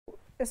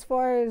as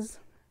far as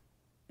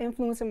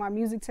influencing my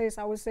music taste,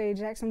 I would say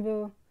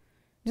Jacksonville,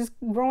 just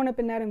growing up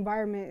in that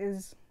environment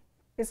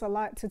it's a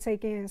lot to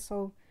take in.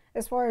 So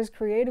as far as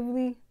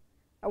creatively,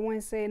 I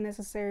wouldn't say it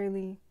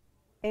necessarily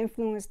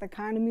influenced the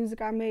kind of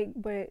music I make,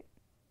 but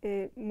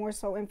it more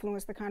so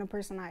influenced the kind of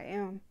person I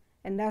am,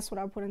 and that's what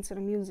I put into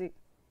the music.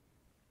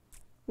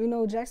 You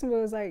know,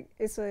 Jacksonville is like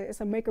it's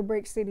a make or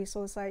break city,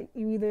 so it's like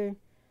you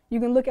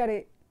can look at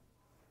it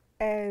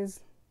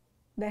as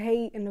the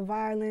hate and the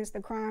violence, the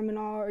crime and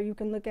all, or you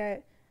can look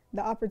at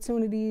the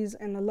opportunities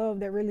and the love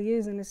that really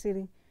is in the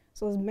city.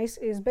 So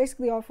it's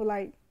basically off of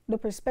like the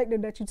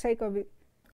perspective that you take of it.